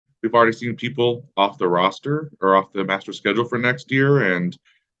We've already seen people off the roster or off the master schedule for next year, and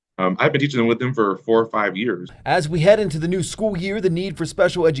I've been teaching with them for 4 or 5 years. As we head into the new school year, the need for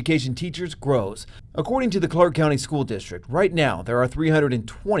special education teachers grows. According to the Clark County School District, right now there are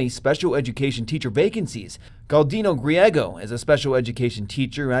 320 special education teacher vacancies. Galdino Griego is a special education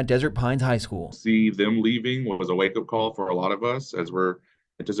teacher at Desert Pines High School. See them leaving was a wake-up call for a lot of us as we're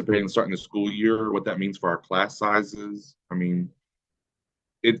anticipating starting the school year, what that means for our class sizes. I mean,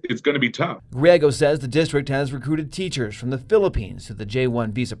 it's going to be tough. Griego says the district has recruited teachers from the Philippines to the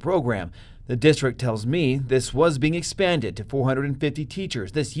J-1 visa program. The district tells me this was being expanded to 450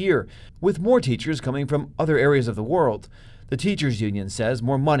 teachers this year, with more teachers coming from other areas of the world. The teachers union says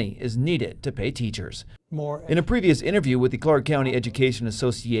more money is needed to pay teachers. In a previous interview with the Clark County Education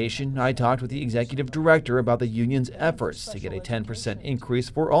Association, I talked with the executive director about the union's efforts to get a 10% increase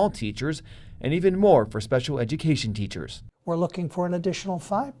for all teachers and even more for special education teachers. We're looking for an additional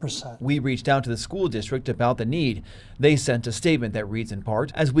 5%. We reached out to the school district about the need. They sent a statement that reads in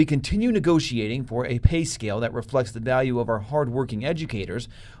part, "As we continue negotiating for a pay scale that reflects the value of our hardworking educators,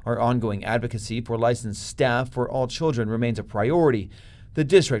 our ongoing advocacy for licensed staff for all children remains a priority. The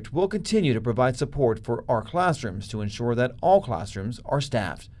district will continue to provide support for our classrooms to ensure that all classrooms are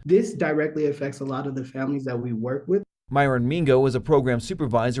staffed." This directly affects a lot of the families that we work with. Myron Mingo is a program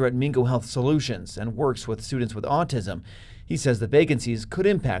supervisor at Mingo Health Solutions and works with students with autism. He says the vacancies could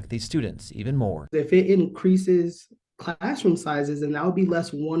impact these students even more. If it increases classroom sizes, then that would be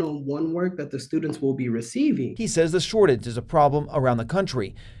less one-on-one work that the students will be receiving. He says the shortage is a problem around the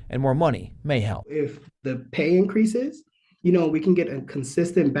country and more money may help. If the pay increases, we can get a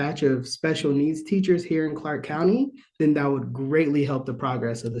consistent batch of special needs teachers here in Clark County, then that would greatly help the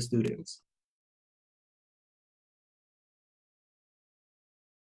progress of the students.